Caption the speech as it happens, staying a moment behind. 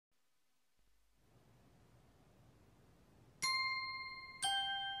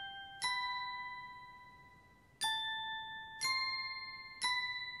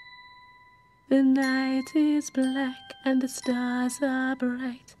The night is black and the stars are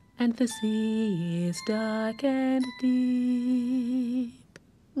bright, and the sea is dark and deep.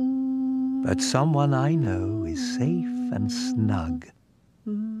 But someone I know is safe and snug,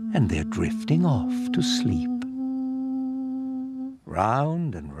 and they're drifting off to sleep.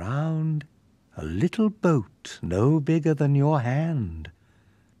 Round and round, a little boat no bigger than your hand,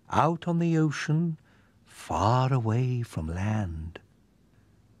 out on the ocean, far away from land.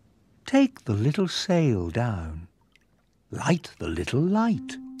 Take the little sail down, light the little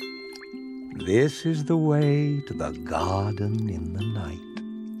light. This is the way to the garden in the night.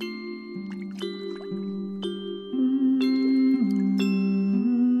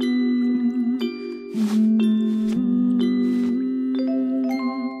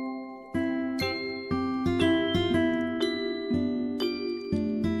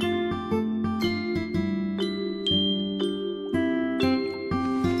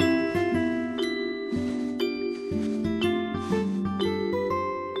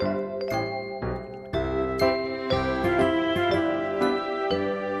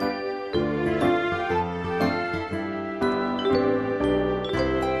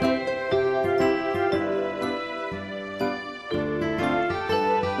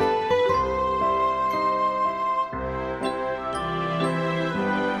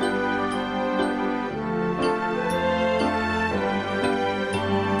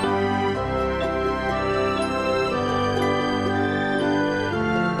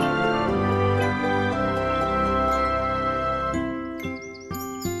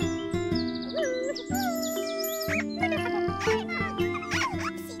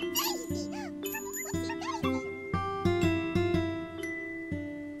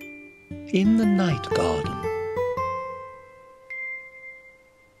 In the night garden.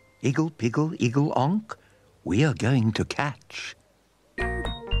 Igglepiggle, Iggle-onk, we are going to catch the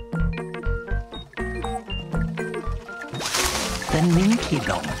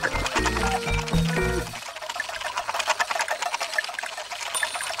Ninky-donk.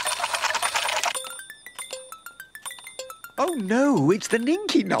 Oh no, it's the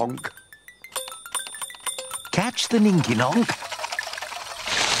Ninky-nonk. Catch the Ninky-nonk.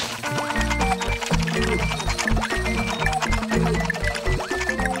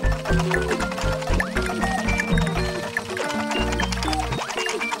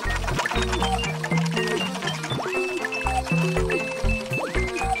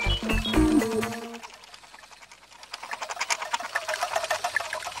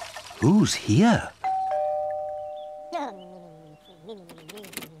 Who's here?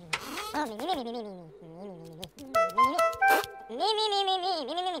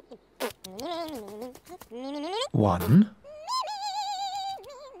 One.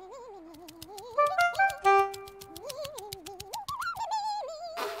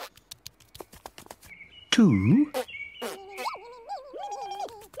 Two.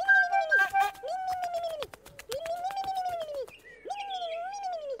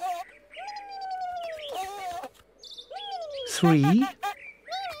 Three.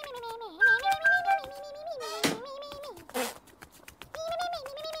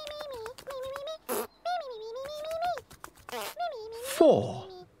 Four.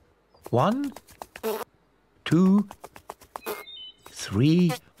 1, 2,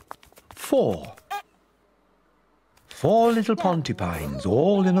 3, 4. 4 little pontypines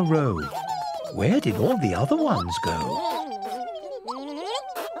all in a row. Where did all the other ones go?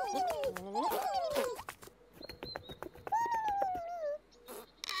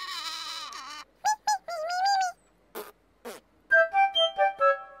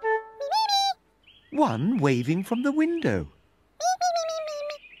 One waving from the window.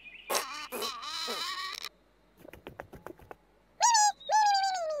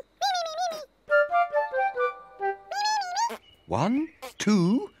 One,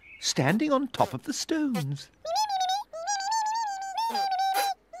 two, standing on top of the stones.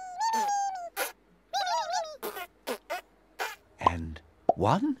 And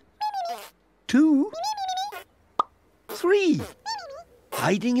 1, 2, 3,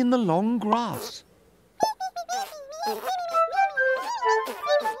 hiding in the long grass.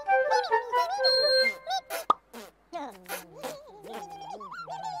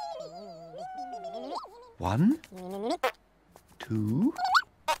 One, 2,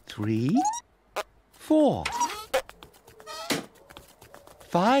 3, 4,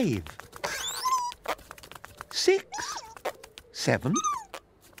 5, 6, 7,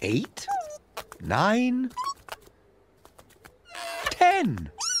 8, 9,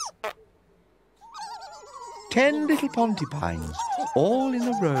 10. 10 little pontypines, all in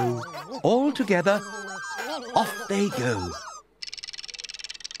a row, all together. Off they go.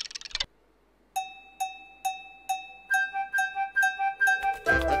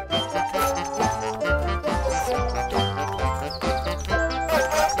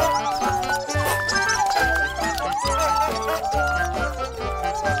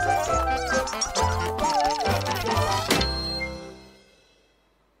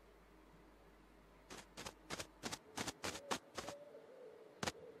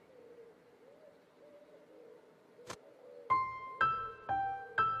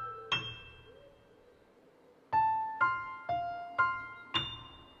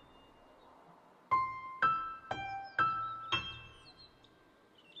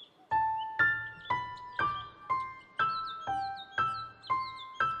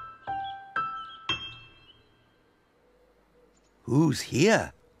 Who's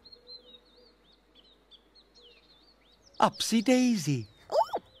here? Upsy Daisy.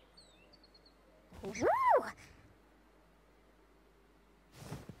 Ooh.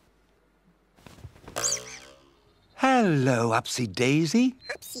 Hello, Upsy Daisy.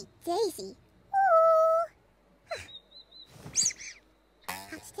 Upsy Daisy. Ooh.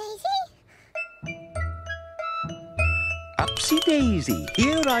 Upsy Daisy. Upsy Daisy,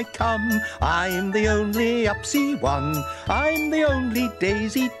 here I come. I'm the only Upsy one. I'm the only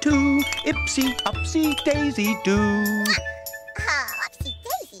Daisy too. Ipsy, Upsy Daisy do. Upsy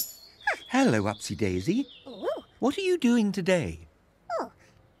Daisy. Hello, Upsy Daisy. Ooh. What are you doing today? Oh.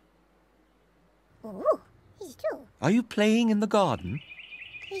 Ooh. He's do. Are you playing in the garden?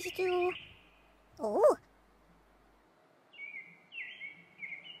 He's do. Ooh.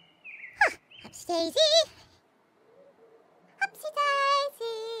 Upsy Daisy. Upsy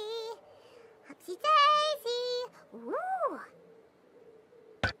Daisy. Upsy Daisy. Ooh.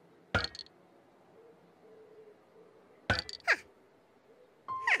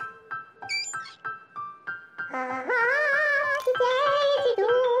 Upsy Daisy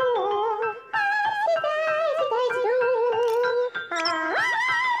do. Upsy Daisy Daisy do.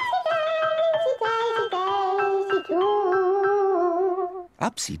 Upsy Daisy Daisy do.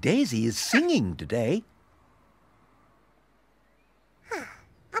 Upsy Daisy is singing today.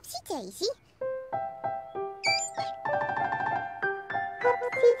 Upsy Daisy.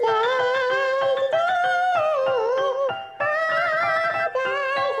 Upsy Daisy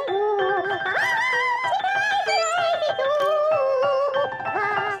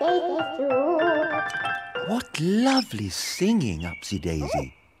do. What lovely singing, Upsy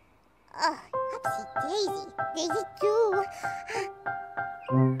Daisy. Upsy Daisy, Daisy do.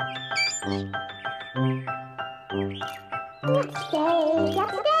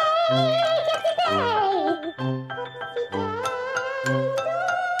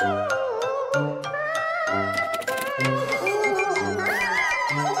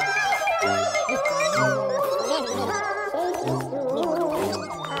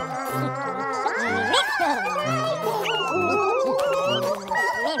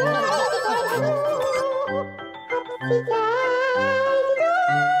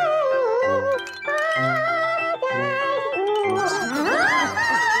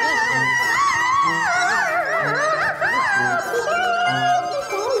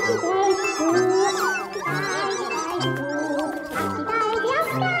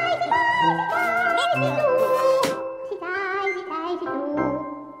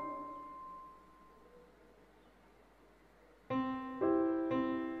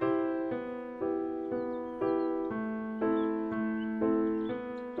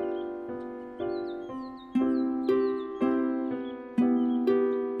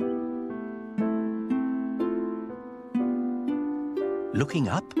 Looking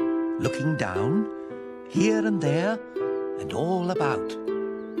up, looking down, here and there, and all about.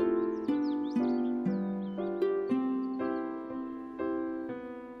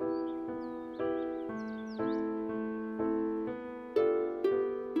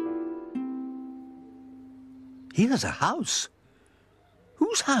 Here's a house.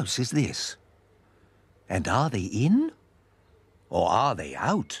 Whose house is this? And are they in? Or are they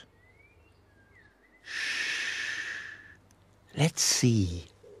out? Shh. Let's see.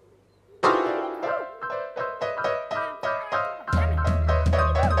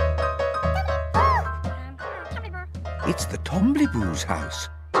 It's the Tombliboos' house.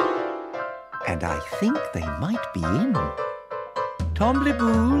 And I think they might be in.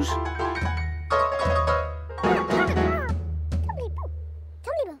 Tombliboos?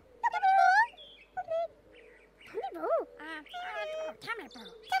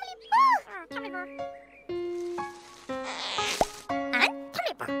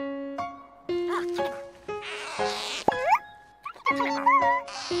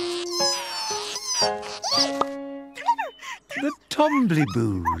 The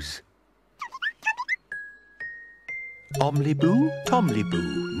Tombliboos.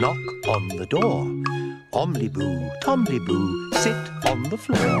 Tombliboo, knock on the door. Tombliboo, sit on the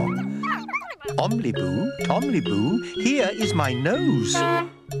floor. Tombliboo, here is my nose.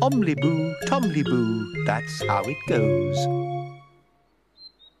 Tombliboo, that's how it goes.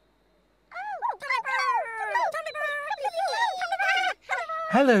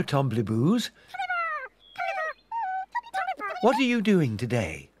 Hello, Tombliboos. What are you doing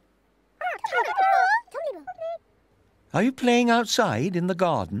today? Are you playing outside in the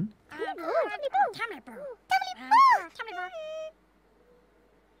garden?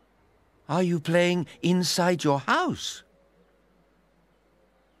 Are you playing inside your house?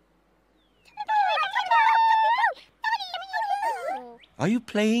 Are you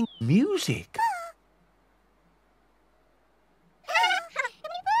playing music?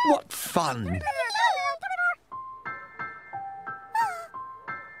 What fun!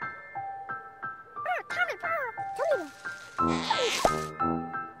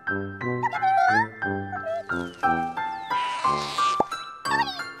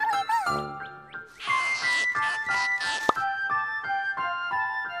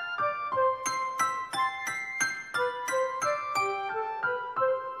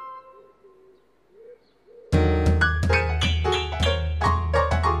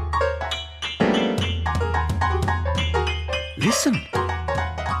 Listen!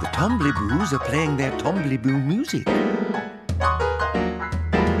 The Tombliboos are playing their Tombliboo music.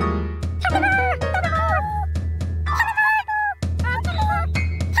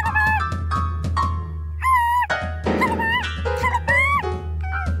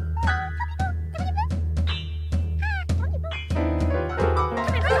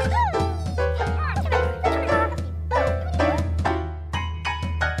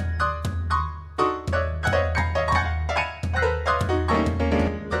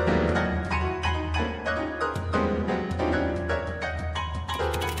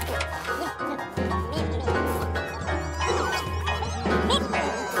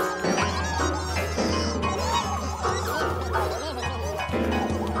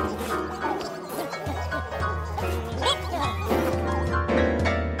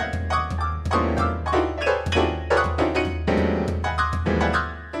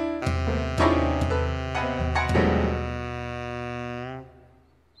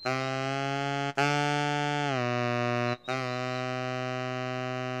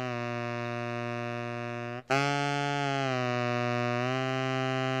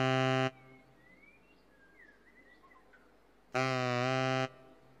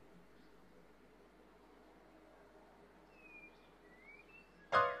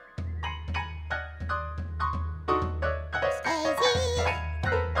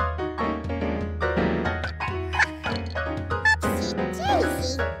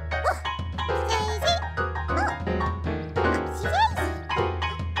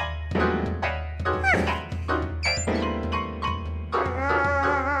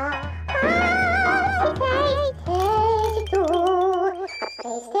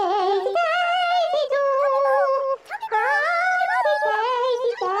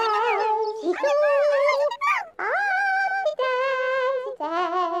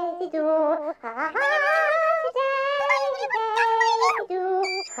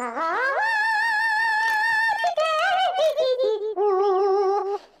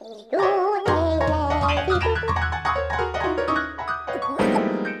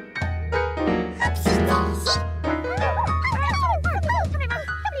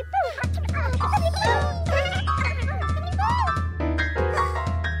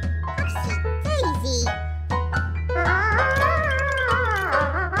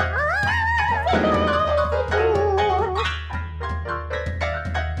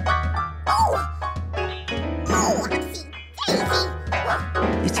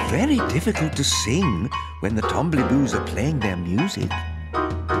 It's very difficult to sing when the Tombliboos are playing their music.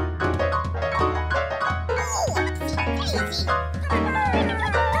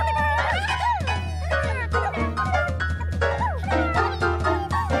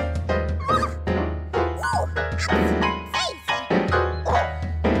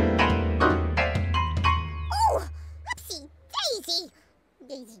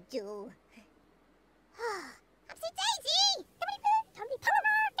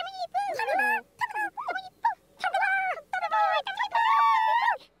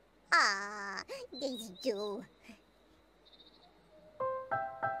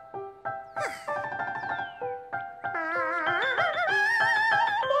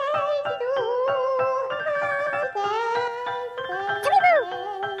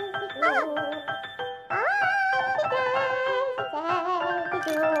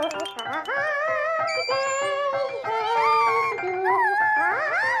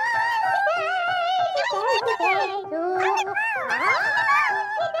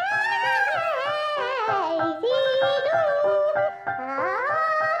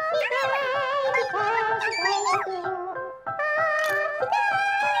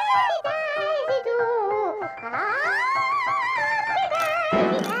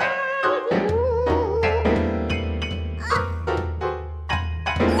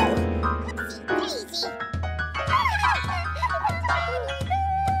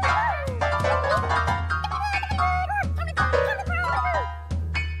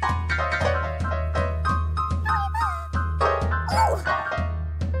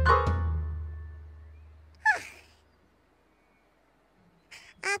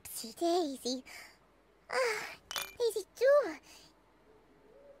 Upsy Daisy. Daisy too.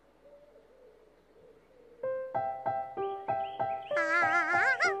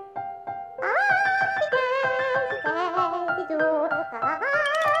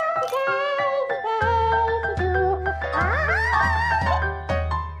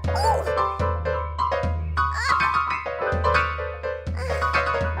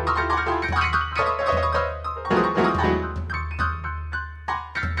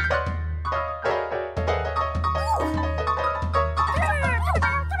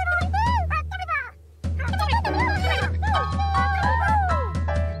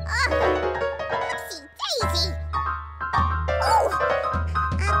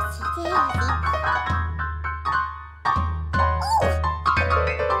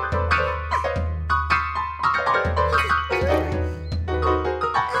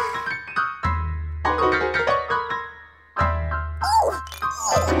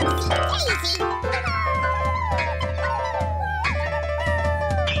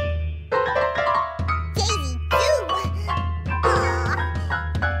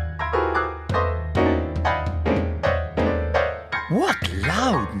 What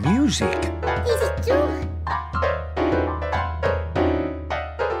loud music! Daisy too.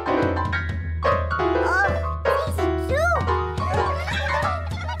 Daisy too.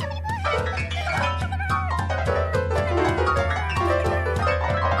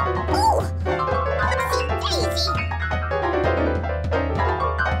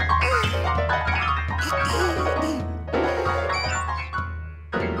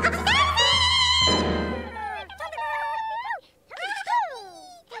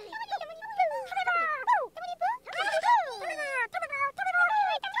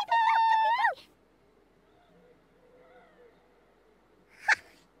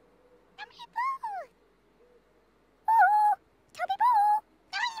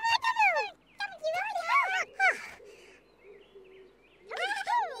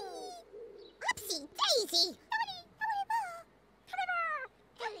 Upsy Daisy. Upsy Daisy.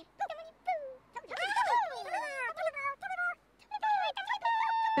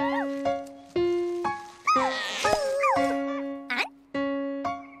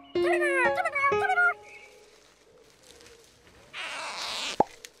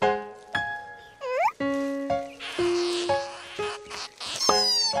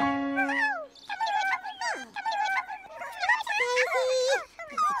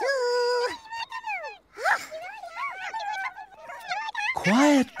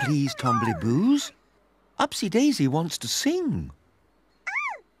 Quiet, please, Tombliboos. Upsy Daisy wants to sing.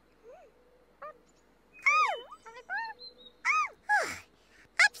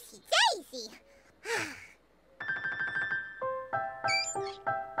 Upsy Daisy.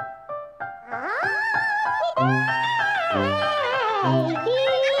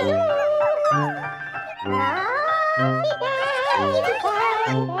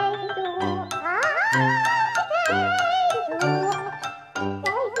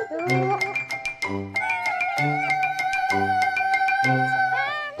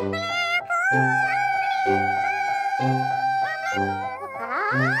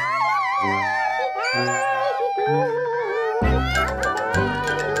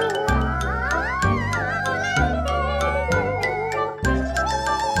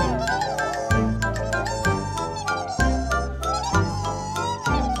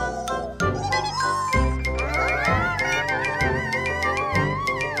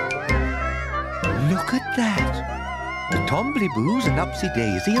 Look at that. The Tombliboos and Upsy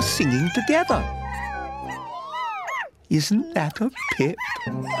Daisy are singing together. Isn't that a pip?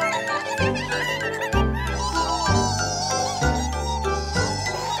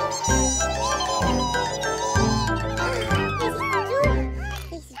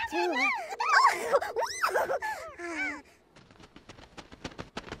 Daisy too.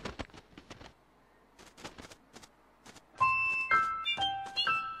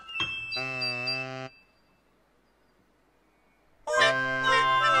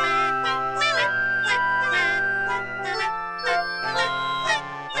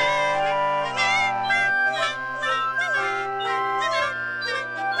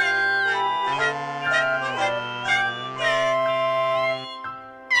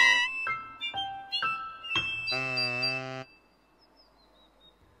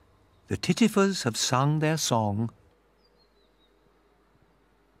 The Tittifers have sung their song.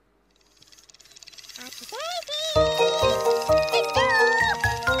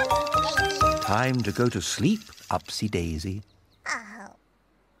 Time to go to sleep, Upsy Daisy.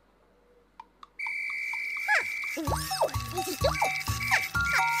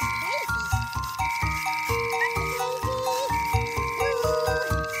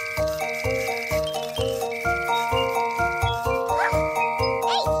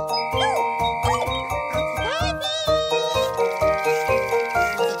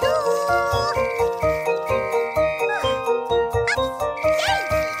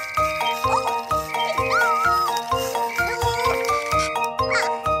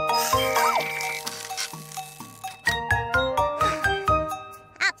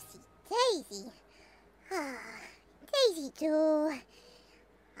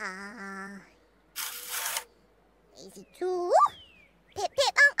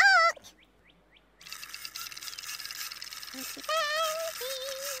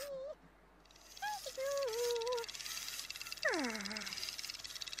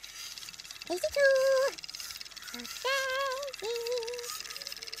 Daisy too. Upsy Daisy.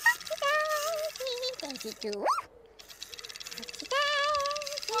 Daisy too. Upsy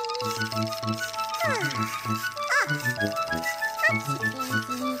Daisy.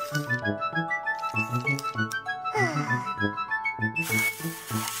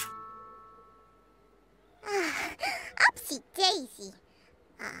 Upsy Daisy.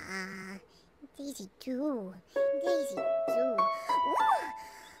 Daisy too. Daisy too.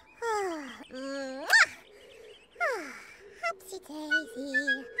 Upsy Daisy.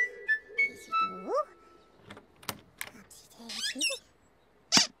 Daisy too. Upsy Daisy.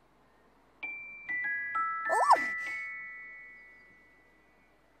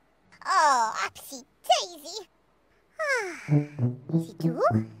 Oh, Upsy Daisy. Daisy too.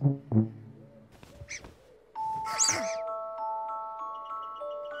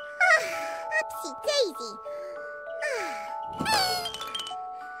 Upsy Daisy.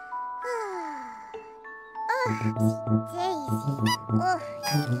 Upsy Daisy. Daisy too.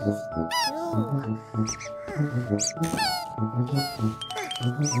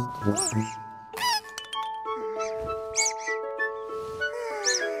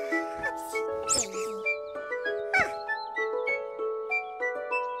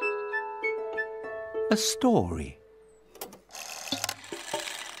 A story.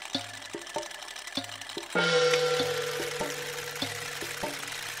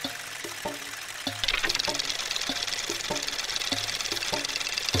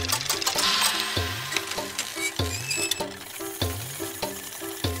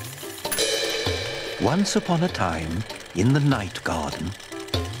 Once upon a time, in the night garden,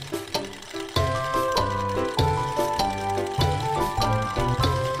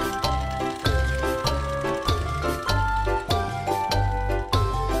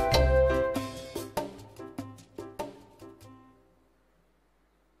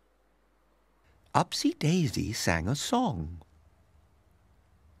 Upsy Daisy sang a song.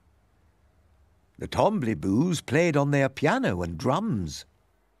 The Tombliboos played on their piano and drums.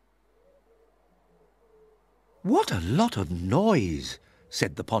 "What a lot of noise,"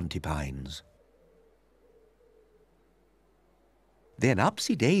 said the Pontypines. Then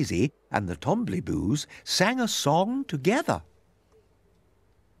Upsy Daisy and the Tombliboos sang a song together.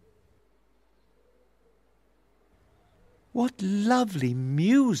 What lovely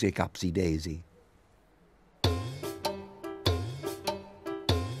music, Upsy Daisy.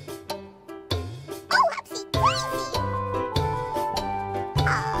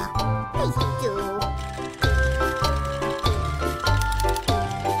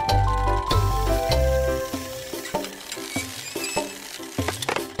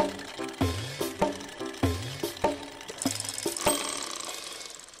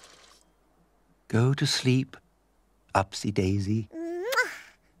 Go to sleep, Upsy Daisy.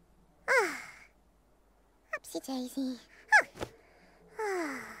 Upsy Daisy.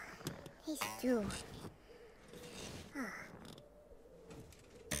 Daisy too.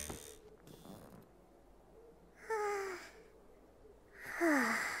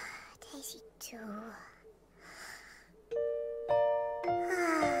 Daisy too.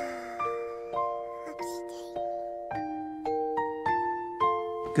 Upsy Daisy.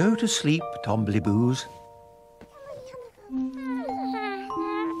 Go to sleep, Tombliboos.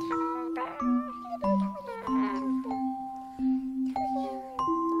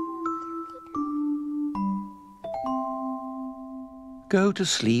 Go to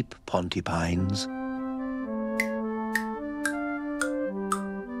sleep, Pontypines.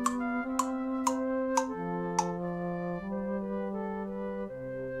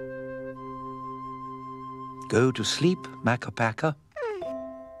 Go to sleep, Makka. Pakka.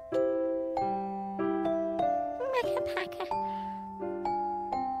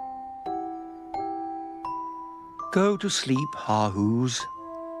 Go to sleep, Hahoos.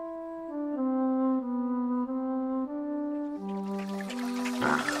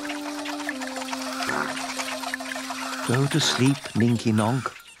 Go to sleep, Ninky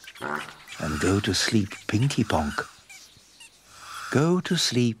Nonk, and go to sleep, Pinky Ponk. Go to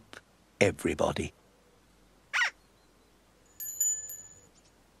sleep, everybody.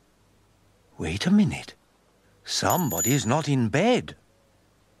 Wait a minute. Somebody's not in bed.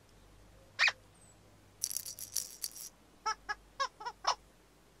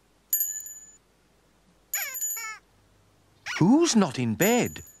 Who's not in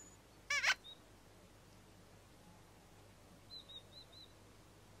bed?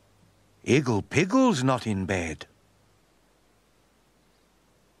 Igglepiggle's not in bed.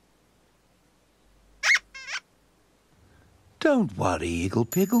 Don't worry,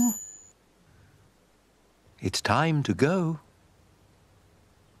 Igglepiggle. It's time to go.